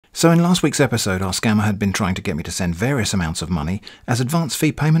So in last week's episode, our scammer had been trying to get me to send various amounts of money as advance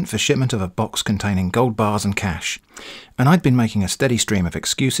fee payment for shipment of a box containing gold bars and cash, and I'd been making a steady stream of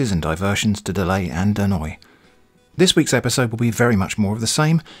excuses and diversions to delay and annoy. This week's episode will be very much more of the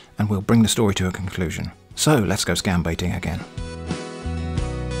same, and we'll bring the story to a conclusion. So let's go scambaiting again.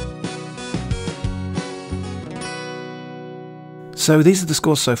 So these are the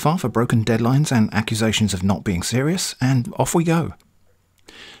scores so far for broken deadlines and accusations of not being serious, and off we go.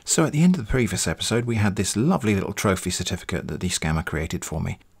 So at the end of the previous episode, we had this lovely little trophy certificate that the scammer created for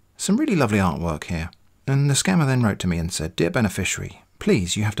me. Some really lovely artwork here. And the scammer then wrote to me and said, "Dear beneficiary,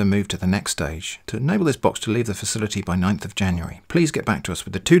 please, you have to move to the next stage. To enable this box to leave the facility by 9th of January, please get back to us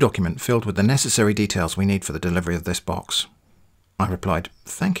with the 2 document filled with the necessary details we need for the delivery of this box." I replied,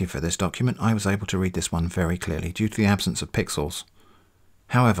 "Thank you for this document. I was able to read this one very clearly due to the absence of pixels.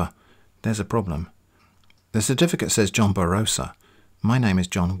 However, there's a problem. The certificate says John Barosa. My name is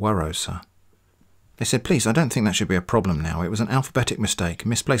John Warosa." They said, "Please, I don't think that should be a problem now. It was an alphabetic mistake.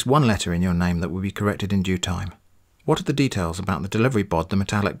 Misplaced one letter in your name that will be corrected in due time. What are the details about the delivery bod, the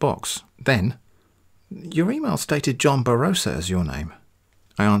metallic box?" Then, "Your email stated John Barosa as your name."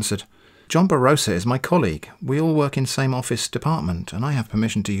 I answered, "John Barosa is my colleague. We all work in same office department, and I have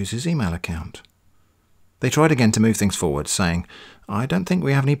permission to use his email account." They tried again to move things forward, saying, "I don't think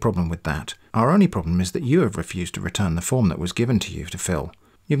we have any problem with that. Our only problem is that you have refused to return the form that was given to you to fill.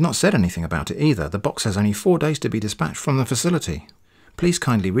 You've not said anything about it either. The box has only 4 days to be dispatched from the facility. Please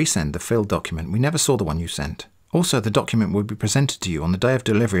kindly resend the filled document. We never saw the one you sent. Also, the document will be presented to you on the day of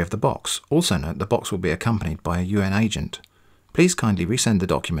delivery of the box. Also note the box will be accompanied by a UN agent. Please kindly resend the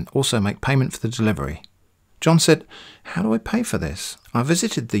document. Also make payment for the delivery." John said, "How do I pay for this? I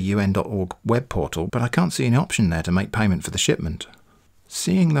visited the UN.org web portal, but I can't see any option there to make payment for the shipment."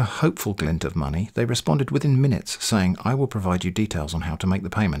 Seeing the hopeful glint of money, they responded within minutes, saying, "I will provide you details on how to make the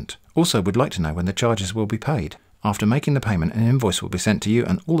payment. Also would like to know when the charges will be paid. After making the payment, an invoice will be sent to you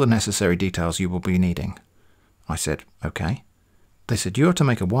and all the necessary details you will be needing." I said, "Okay." They said, "You are to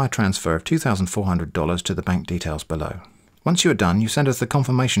make a wire transfer of $2,400 to the bank details below. Once you are done, you send us the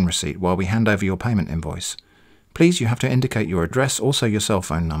confirmation receipt while we hand over your payment invoice. Please, you have to indicate your address, also your cell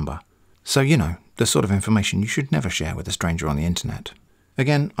phone number." So, you know, the sort of information you should never share with a stranger on the internet.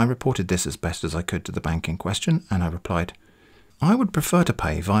 Again, I reported this as best as I could to the bank in question, and I replied, "I would prefer to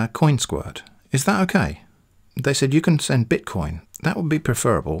pay via CoinSquirt. Is that okay?" They said, "You can send Bitcoin. That would be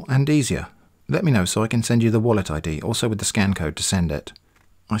preferable and easier. Let me know so I can send you the wallet ID, also with the scan code to send it."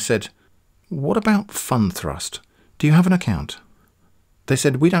 I said, "What about Fund Thrust? Do you have an account?" They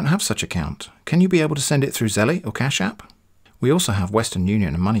said, "We don't have such account. Can you be able to send it through Zelle or Cash App? We also have Western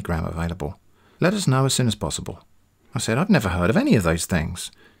Union and MoneyGram available. Let us know as soon as possible." I said, "I've never heard of any of those things.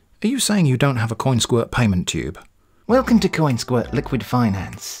 Are you saying you don't have a CoinSquirt payment tube?" Welcome to CoinSquirt Liquid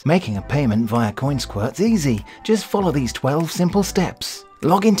Finance. Making a payment via CoinSquirt's easy. Just follow these 12 simple steps.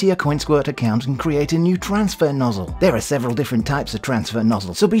 Log into your CoinSquirt account and create a new transfer nozzle. There are several different types of transfer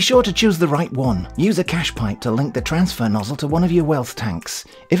nozzles, so be sure to choose the right one. Use a cash pipe to link the transfer nozzle to one of your wealth tanks.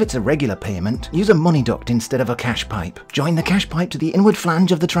 If it's a regular payment, use a money duct instead of a cash pipe. Join the cash pipe to the inward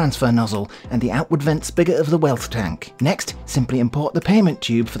flange of the transfer nozzle and the outward vent spigot of the wealth tank. Next, simply import the payment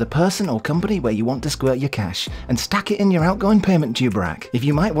tube for the person or company where you want to squirt your cash and stack it in your outgoing payment tube rack. If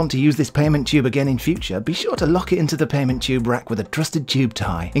you might want to use this payment tube again in future, be sure to lock it into the payment tube rack with a trusted tube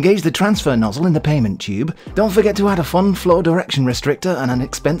tie. Engage the transfer nozzle in the payment tube. Don't forget to add a fund flow direction restrictor and an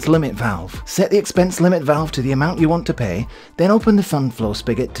expense limit valve. Set the expense limit valve to the amount you want to pay, then open the fund flow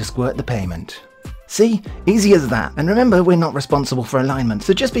spigot to squirt the payment. See? Easy as that. And remember, we're not responsible for alignment,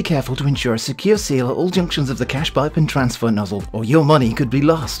 so just be careful to ensure a secure seal at all junctions of the cash pipe and transfer nozzle, or your money could be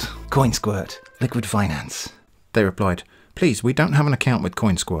lost. CoinSquirt. Liquid Finance. They replied, "Please, we don't have an account with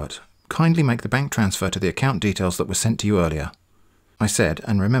CoinSquirt. Kindly make the bank transfer to the account details that were sent to you earlier." I said,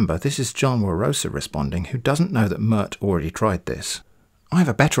 and remember, this is John Warosa responding, who doesn't know that Mert already tried this. "I have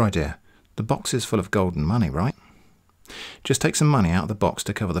a better idea. The box is full of gold and money, right? Just take some money out of the box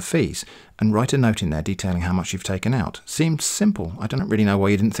to cover the fees, and write a note in there detailing how much you've taken out. Seemed simple. I don't really know why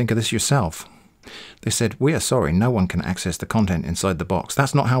you didn't think of this yourself." They said, "We are sorry, no one can access the content inside the box.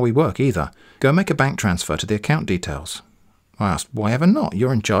 That's not how we work either. Go make a bank transfer to the account details." I asked, "Why ever not?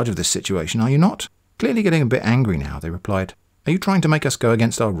 You're in charge of this situation, are you not?" Clearly getting a bit angry now, they replied, "Are you trying to make us go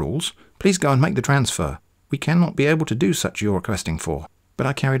against our rules? Please go and make the transfer. We cannot be able to do such you're requesting for." But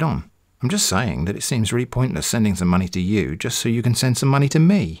I carried on. "I'm just saying that it seems really pointless sending some money to you just so you can send some money to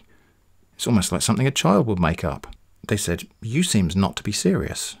me. It's almost like something a child would make up." They said, "You seems not to be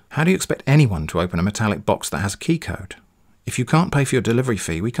serious. How do you expect anyone to open a metallic box that has a key code? If you can't pay for your delivery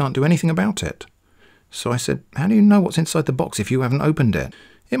fee, we can't do anything about it." So I said, "How do you know what's inside the box if you haven't opened it?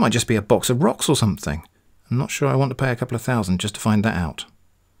 It might just be a box of rocks or something. I'm not sure I want to pay a couple of $1,000 just to find that out."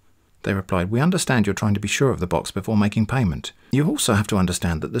 They replied, "We understand you're trying to be sure of the box before making payment. You also have to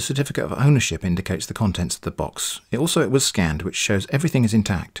understand that the certificate of ownership indicates the contents of the box. It was scanned, which shows everything is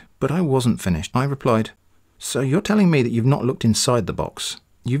intact." But I wasn't finished. I replied, "So you're telling me that you've not looked inside the box?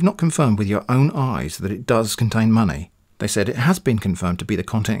 You've not confirmed with your own eyes that it does contain money?" They said it has been confirmed to be the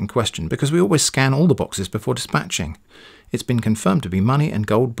content in question because we always scan all the boxes before dispatching. It's been confirmed to be money and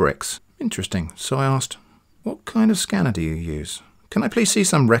gold bricks. Interesting. So I asked, "What kind of scanner do you use? Can I please see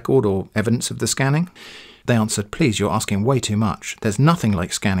some record or evidence of the scanning?" They answered, "Please, you're asking way too much. There's nothing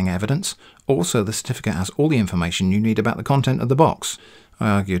like scanning evidence. Also, the certificate has all the information you need about the content of the box." I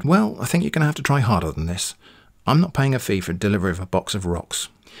argued, "Well, I think you're going to have to try harder than this. I'm not paying a fee for delivery of a box of rocks."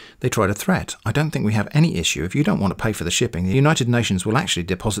 They tried a threat. "I don't think we have any issue. If you don't want to pay for the shipping, the United Nations will actually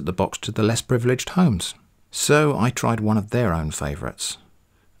deposit the box to the less privileged homes." So I tried one of their own favourites.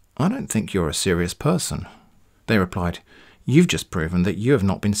 "I don't think you're a serious person." They replied, "You've just proven that you have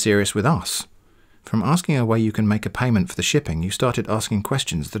not been serious with us. From asking a way you can make a payment for the shipping, you started asking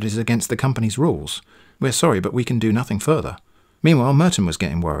questions that is against the company's rules. We're sorry, but we can do nothing further." Meanwhile, Merton was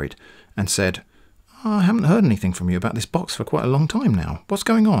getting worried and said, "I haven't heard anything from you about this box for quite a long time now. What's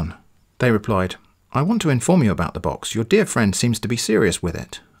going on?" They replied, "I want to inform you about the box. Your dear friend seems to be serious with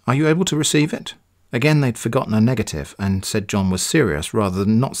it. Are you able to receive it?" Again, they'd forgotten a negative and said John was serious rather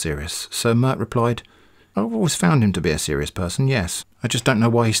than not serious, so Mert replied, "I've always found him to be a serious person, yes. I just don't know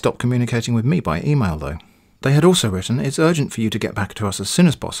why he stopped communicating with me by email, though." They had also written, "It's urgent for you to get back to us as soon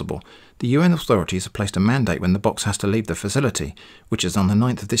as possible. The UN authorities have placed a mandate when the box has to leave the facility, which is on the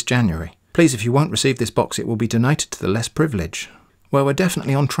 9th of this January. Please, if you won't receive this box, it will be donated to the less privileged." Well, we're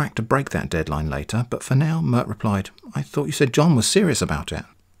definitely on track to break that deadline later, but for now, Mert replied, "I thought you said John was serious about it."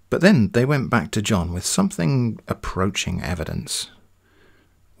 But then they went back to John with something approaching evidence.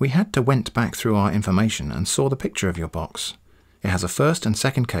 "We had to went back through our information and saw the picture of your box. It has a first and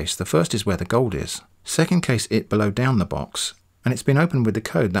second case. The first is where the gold is. Second case it below down the box, and it's been opened with the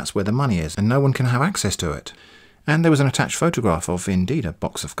code. That's where the money is, and no one can have access to it. And there was an attached photograph of, indeed, a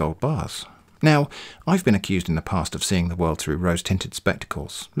box of gold bars." Now, I've been accused in the past of seeing the world through rose-tinted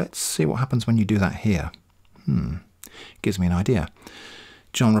spectacles. Let's see what happens when you do that here. Gives me an idea.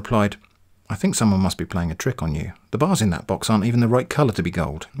 John replied, "I think someone must be playing a trick on you. The bars in that box aren't even the right colour to be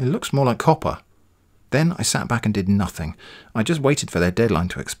gold. It looks more like copper." Then I sat back and did nothing. I just waited for their deadline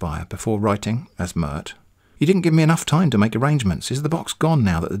to expire before writing, as Mert, "You didn't give me enough time to make arrangements. Is the box gone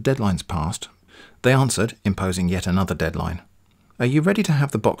now that the deadline's passed?" They answered, imposing yet another deadline. "Are you ready to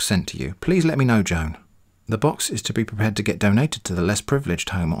have the box sent to you? Please let me know, Joan. The box is to be prepared to get donated to the less privileged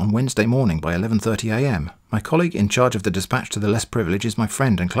home on Wednesday morning by 11:30 a.m. My colleague in charge of the dispatch to the less privileged is my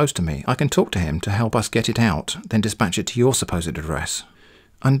friend and close to me. I can talk to him to help us get it out, then dispatch it to your supposed address."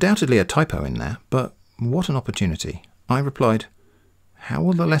 Undoubtedly a typo in there, but what an opportunity. I replied, "How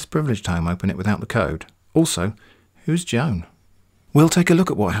will the less privileged home open it without the code? Also, who's Joan?" We'll take a look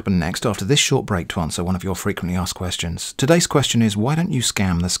at what happened next after this short break to answer one of your frequently asked questions. Today's question is, why don't you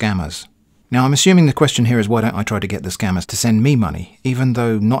scam the scammers? Now, I'm assuming the question here is, why don't I try to get the scammers to send me money, even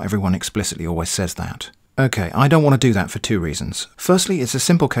though not everyone explicitly always says that. Okay, I don't want to do that for two reasons. Firstly, it's a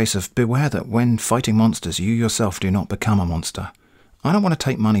simple case of beware that when fighting monsters, you yourself do not become a monster. I don't want to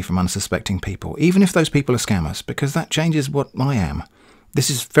take money from unsuspecting people, even if those people are scammers, because that changes what I am. This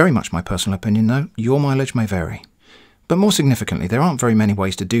is very much my personal opinion, though. Your mileage may vary. But more significantly, there aren't very many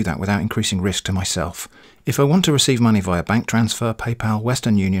ways to do that without increasing risk to myself. If I want to receive money via bank transfer, PayPal,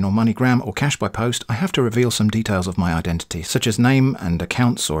 Western Union or MoneyGram or cash by post, I have to reveal some details of my identity, such as name and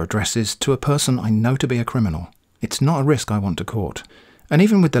accounts or addresses, to a person I know to be a criminal. It's not a risk I want to court. And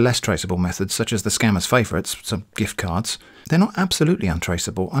even with the less traceable methods, such as the scammer's favourites, some gift cards, they're not absolutely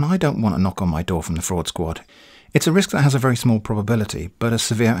untraceable, and I don't want a knock on my door from the fraud squad. It's a risk that has a very small probability, but a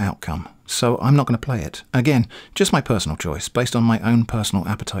severe outcome, so I'm not going to play it. Again, just my personal choice, based on my own personal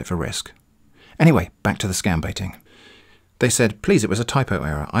appetite for risk. Anyway, back to the scam baiting. They said, "Please, it was a typo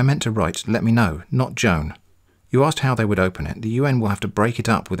error. I meant to write, 'Let me know,' not Joan. You asked how they would open it. The UN will have to break it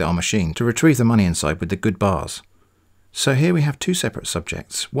up with our machine to retrieve the money inside with the good bars." So here we have two separate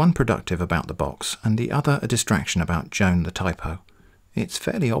subjects, one productive about the box, and the other a distraction about Joan the typo. It's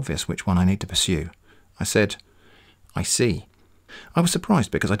fairly obvious which one I need to pursue. I said, "I see." I was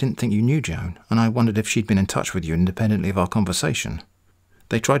surprised because I didn't think you knew Joan, and I wondered if she'd been in touch with you independently of our conversation.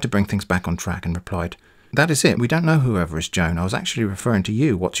 They tried to bring things back on track and replied, "That is it, we don't know whoever is Joan. I was actually referring to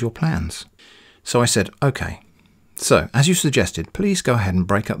you. What's your plans?" So I said, "Okay. So, as you suggested, please go ahead and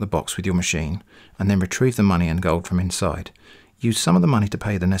break up the box with your machine, and then retrieve the money and gold from inside. Use some of the money to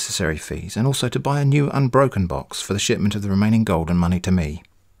pay the necessary fees, and also to buy a new unbroken box for the shipment of the remaining gold and money to me."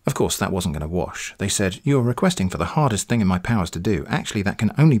 Of course, that wasn't going to wash. They said, "You're requesting for the hardest thing in my powers to do. Actually, that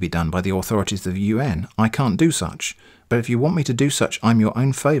can only be done by the authorities of the UN. I can't do such. But if you want me to do such, I'm your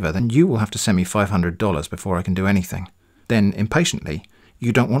own favour, then you will have to send me $500 before I can do anything." Then, impatiently,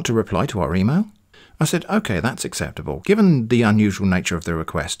 "You don't want to reply to our email?" I said, "OK, that's acceptable. Given the unusual nature of the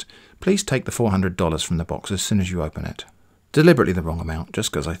request, please take the $400 from the box as soon as you open it." Deliberately the wrong amount,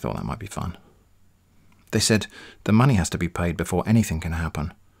 just because I thought that might be fun. They said, "The money has to be paid before anything can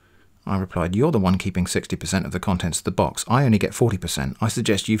happen." I replied, "You're the one keeping 60% of the contents of the box. I only get 40%. I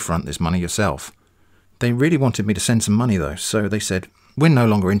suggest you front this money yourself." They really wanted me to send some money though, so they said, "We're no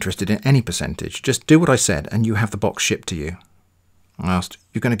longer interested in any percentage. Just do what I said and you have the box shipped to you." I asked,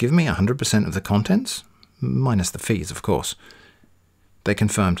 "You're going to give me 100% of the contents?" Minus the fees, of course. They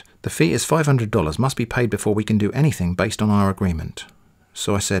confirmed, "The fee is $500, must be paid before we can do anything based on our agreement."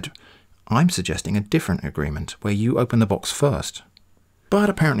 So I said, "I'm suggesting a different agreement, where you open the box first." But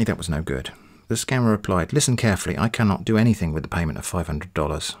apparently that was no good. The scammer replied, "Listen carefully, I cannot do anything with the payment of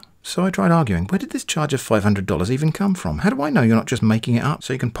 $500. So I tried arguing, where did this charge of $500 even come from? How do I know you're not just making it up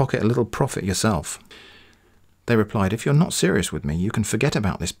so you can pocket a little profit yourself? They replied, "If you're not serious with me, you can forget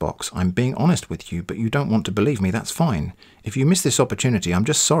about this box. I'm being honest with you, but you don't want to believe me, that's fine. If you miss this opportunity, I'm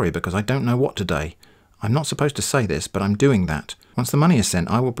just sorry because I don't know what today. I'm not supposed to say this, but I'm doing that. Once the money is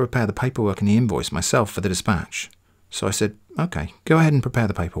sent, I will prepare the paperwork and the invoice myself for the dispatch." So I said, "OK, go ahead and prepare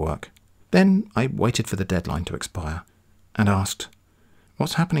the paperwork." Then I waited for the deadline to expire and asked,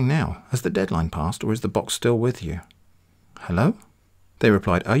 "What's happening now? Has the deadline passed or is the box still with you?" "Hello?" They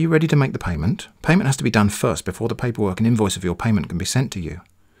replied, "Are you ready to make the payment? Payment has to be done first before the paperwork and invoice of your payment can be sent to you."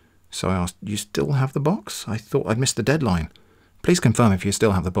 So I asked, "You still have the box? I thought I'd missed the deadline. Please confirm if you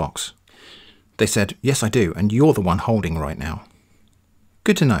still have the box." They said, "Yes, I do, and you're the one holding right now."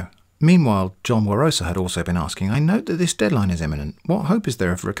 Good to know. Meanwhile, John Warosa had also been asking, "I note that this deadline is imminent. What hope is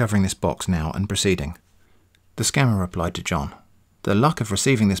there of recovering this box now and proceeding?" The scammer replied to John, "The luck of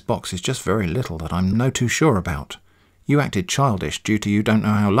receiving this box is just very little that I'm no too sure about. You acted childish due to you don't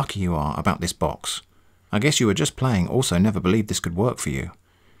know how lucky you are about this box. I guess you were just playing, also never believed this could work for you.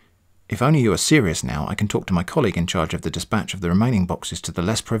 If only you are serious now, I can talk to my colleague in charge of the dispatch of the remaining boxes to the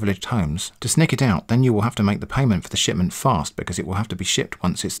less privileged homes. To snick it out, then you will have to make the payment for the shipment fast because it will have to be shipped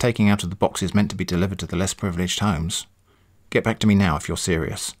once it's taking out of the boxes meant to be delivered to the less privileged homes. Get back to me now if you're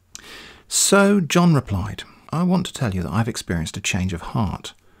serious." So John replied, "I want to tell you that I've experienced a change of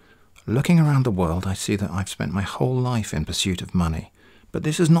heart. Looking around the world, I see that I've spent my whole life in pursuit of money, but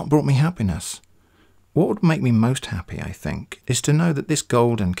this has not brought me happiness. What would make me most happy, I think, is to know that this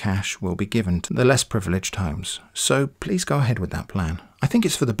gold and cash will be given to the less privileged homes. So please go ahead with that plan. I think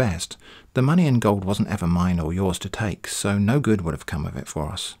it's for the best. The money and gold wasn't ever mine or yours to take, so no good would have come of it for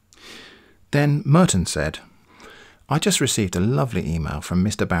us." Then Merton said, "I just received a lovely email from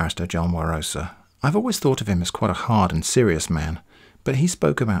Mr. Barrister John Warosa. I've always thought of him as quite a hard and serious man, but he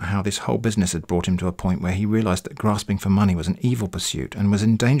spoke about how this whole business had brought him to a point where he realised that grasping for money was an evil pursuit and was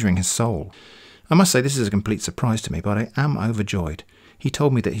endangering his soul. I must say this is a complete surprise to me, but I am overjoyed. He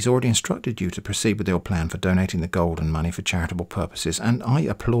told me that he's already instructed you to proceed with your plan for donating the gold and money for charitable purposes, and I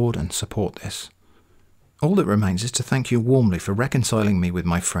applaud and support this. All that remains is to thank you warmly for reconciling me with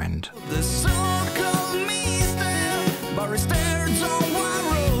my friend."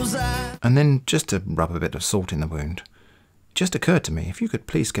 And then, just to rub a bit of salt in the wound, it just occurred to me, if you could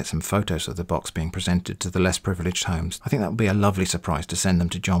please get some photos of the box being presented to the less privileged homes, I think that would be a lovely surprise to send them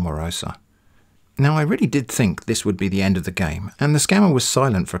to John Warosa. Now, I really did think this would be the end of the game, and the scammer was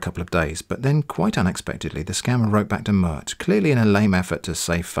silent for a couple of days, but then, quite unexpectedly, the scammer wrote back to Mert, clearly in a lame effort to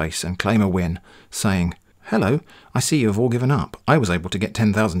save face and claim a win, saying, "Hello, I see you have all given up. I was able to get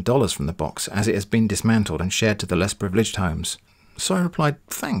 $10,000 from the box, as it has been dismantled and shared to the less privileged homes." So I replied,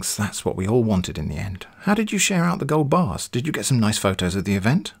 "Thanks, that's what we all wanted in the end. How did you share out the gold bars? Did you get some nice photos of the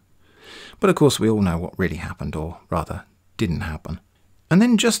event?" But of course we all know what really happened, or rather, didn't happen. And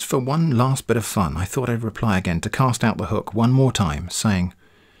then just for one last bit of fun, I thought I'd reply again to cast out the hook one more time, saying,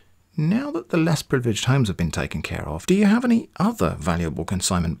 "Now that the less privileged homes have been taken care of, do you have any other valuable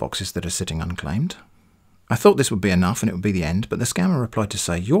consignment boxes that are sitting unclaimed?" I thought this would be enough and it would be the end, but the scammer replied to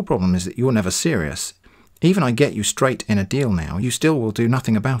say, "Your problem is that you're never serious. Even I get you straight in a deal now, you still will do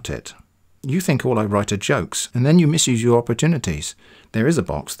nothing about it. You think all I write are jokes, and then you misuse your opportunities. There is a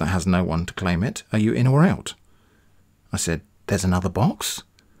box that has no one to claim it. Are you in or out?" I said, "There's another box?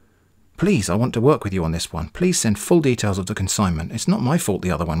 Please, I want to work with you on this one. Please send full details of the consignment. It's not my fault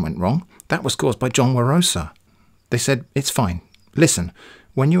the other one went wrong. That was caused by John Warosa." They said, "It's fine. Listen,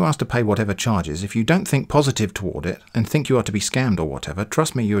 when you ask to pay whatever charges, if you don't think positive toward it and think you are to be scammed or whatever,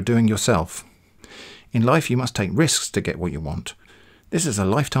 trust me, you are doing yourself. In life, you must take risks to get what you want. This is a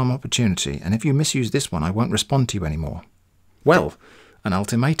lifetime opportunity, and if you misuse this one, I won't respond to you anymore. Well, an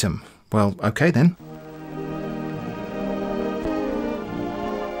ultimatum. Well, okay then.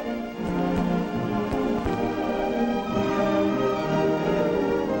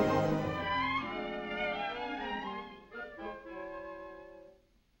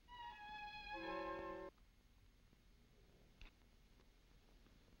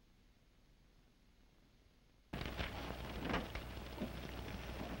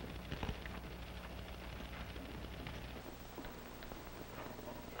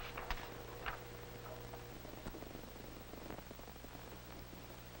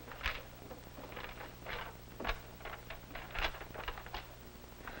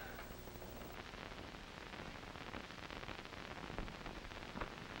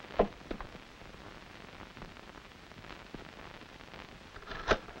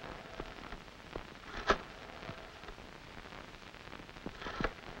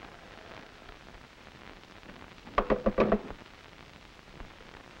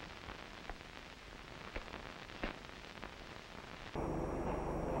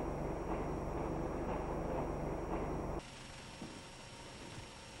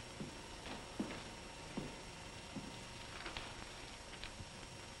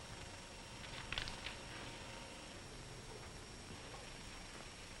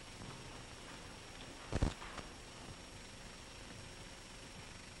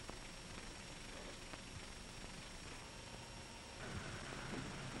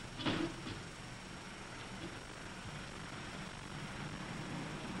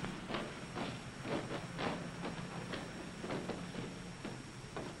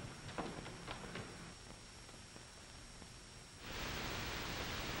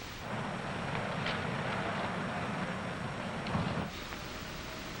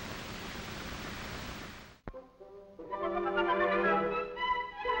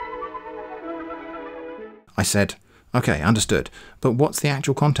 I said, okay, understood, but what's the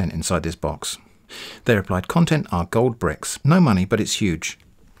actual content inside this box? They replied, content are gold bricks. No money, but it's huge.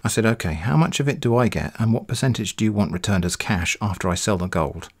 I said, okay, how much of it do I get, and what percentage do you want returned as cash after I sell the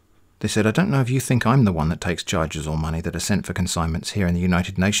gold? They said, I don't know if you think I'm the one that takes charges or money that are sent for consignments here in the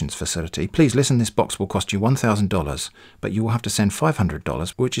United Nations facility. Please listen, this box will cost you $1,000, but you will have to send $500,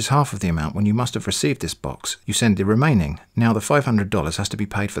 which is half of the amount when you must have received this box. You send the remaining. Now the $500 has to be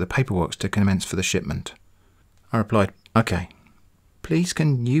paid for the paperwork to commence for the shipment. I replied, okay. Please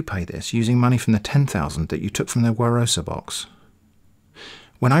can you pay this using money from the $10,000 that you took from the Warosa box?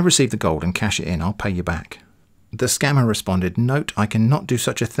 When I receive the gold and cash it in, I'll pay you back. The scammer responded, note, I cannot do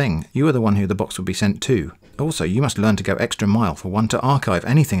such a thing. You are the one who the box will be sent to. Also, you must learn to go extra mile for one to archive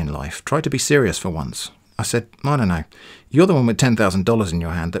anything in life. Try to be serious for once. I said, I don't know. You're the one with $10,000 in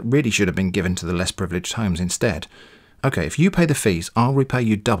your hand that really should have been given to the less privileged homes instead. Okay, if you pay the fees, I'll repay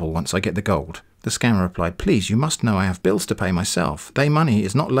you double once I get the gold. The scammer replied, please, you must know I have bills to pay myself. Their money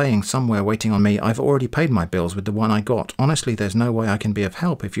is not laying somewhere waiting on me. I've already paid my bills with the one I got. Honestly, there's no way I can be of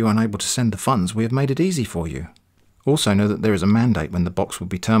help if you're unable to send the funds. We have made it easy for you. Also know that there is a mandate when the box will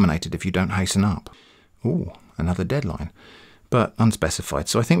be terminated if you don't hasten up. Ooh, another deadline. But unspecified,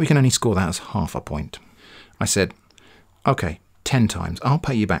 so I think we can only score that as half a point. I said, okay, 10 times. I'll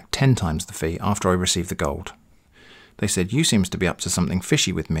pay you back 10 times the fee after I receive the gold. They said, you seems to be up to something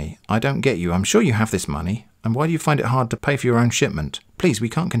fishy with me. I don't get you. I'm sure you have this money. And why do you find it hard to pay for your own shipment? Please, we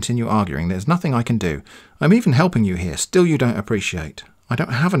can't continue arguing. There's nothing I can do. I'm even helping you here. Still you don't appreciate. I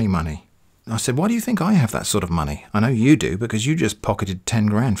don't have any money. I said, why do you think I have that sort of money? I know you do, because you just pocketed 10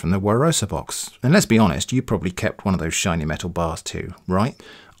 grand from the Warosa box. And let's be honest, you probably kept one of those shiny metal bars too, right?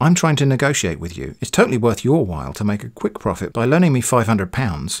 I'm trying to negotiate with you. It's totally worth your while to make a quick profit by loaning me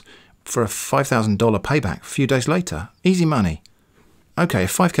 £500 for a $5,000 payback a few days later. Easy money. Okay,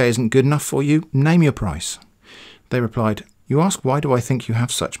 if 5k isn't good enough for you, name your price. They replied, you ask why do I think you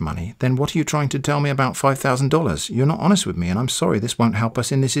have such money? Then what are you trying to tell me about $5,000? You're not honest with me, and I'm sorry this won't help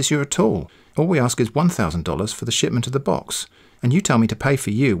us in this issue at all. All we ask is $1,000 for the shipment of the box. And you tell me to pay for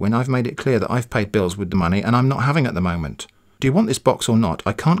you when I've made it clear that I've paid bills with the money and I'm not having at the moment. Do you want this box or not?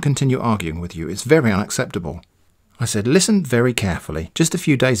 I can't continue arguing with you. It's very unacceptable. I said, listen very carefully. Just a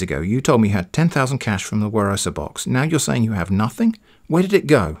few days ago, you told me you had 10,000 cash from the Warosa box. Now you're saying you have nothing? Where did it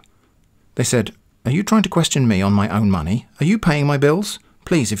go? They said, are you trying to question me on my own money? Are you paying my bills?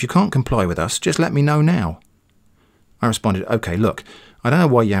 Please, if you can't comply with us, just let me know now. I responded, okay, look, I don't know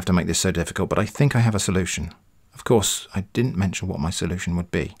why you have to make this so difficult, but I think I have a solution. Of course, I didn't mention what my solution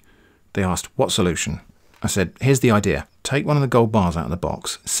would be. They asked, what solution? I said, here's the idea. Take one of the gold bars out of the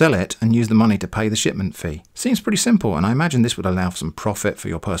box, sell it, and use the money to pay the shipment fee. Seems pretty simple, and I imagine this would allow for some profit for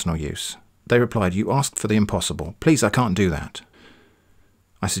your personal use. They replied, you asked for the impossible. Please, I can't do that.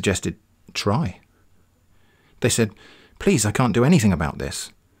 I suggested, try. They said, please, I can't do anything about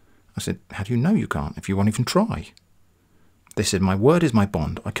this. I said, how do you know you can't if you won't even try? They said, my word is my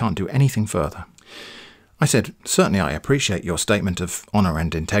bond. I can't do anything further. I said, certainly I appreciate your statement of honour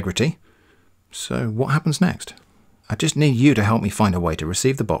and integrity. So what happens next? I just need you to help me find a way to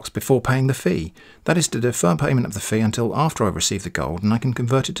receive the box before paying the fee. That is to defer payment of the fee until after I receive the gold and I can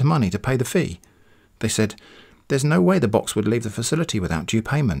convert it to money to pay the fee. They said, there's no way the box would leave the facility without due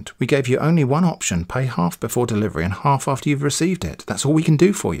payment. We gave you only one option, pay half before delivery and half after you've received it. That's all we can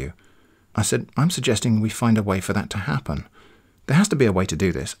do for you. I said, I'm suggesting we find a way for that to happen. There has to be a way to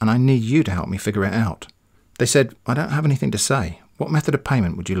do this, and I need you to help me figure it out. They said, I don't have anything to say. What method of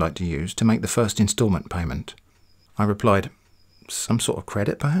payment would you like to use to make the first instalment payment? I replied, some sort of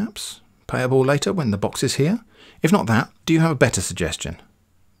credit perhaps? Payable later when the box is here? If not that, do you have a better suggestion?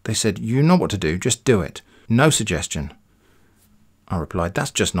 They said, you know what to do, just do it. No suggestion. I replied,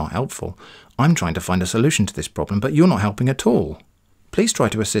 that's just not helpful. I'm trying to find a solution to this problem, but you're not helping at all. Please try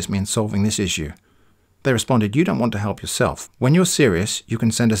to assist me in solving this issue. They responded, you don't want to help yourself. When you're serious, you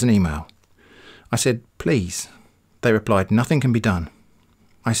can send us an email. I said, please. They replied, nothing can be done.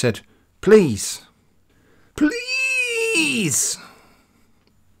 I said, please. Please.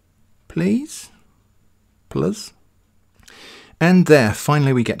 Please? Plus? And there,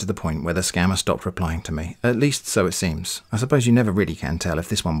 finally we get to the point where the scammer stopped replying to me. At least so it seems. I suppose you never really can tell if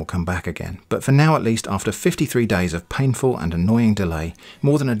this one will come back again. But for now at least, after 53 days of painful and annoying delay,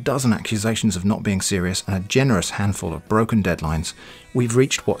 more than a dozen accusations of not being serious, and a generous handful of broken deadlines, we've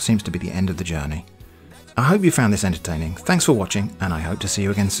reached what seems to be the end of the journey. I hope you found this entertaining. Thanks for watching, and I hope to see you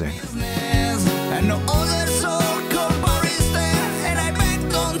again soon.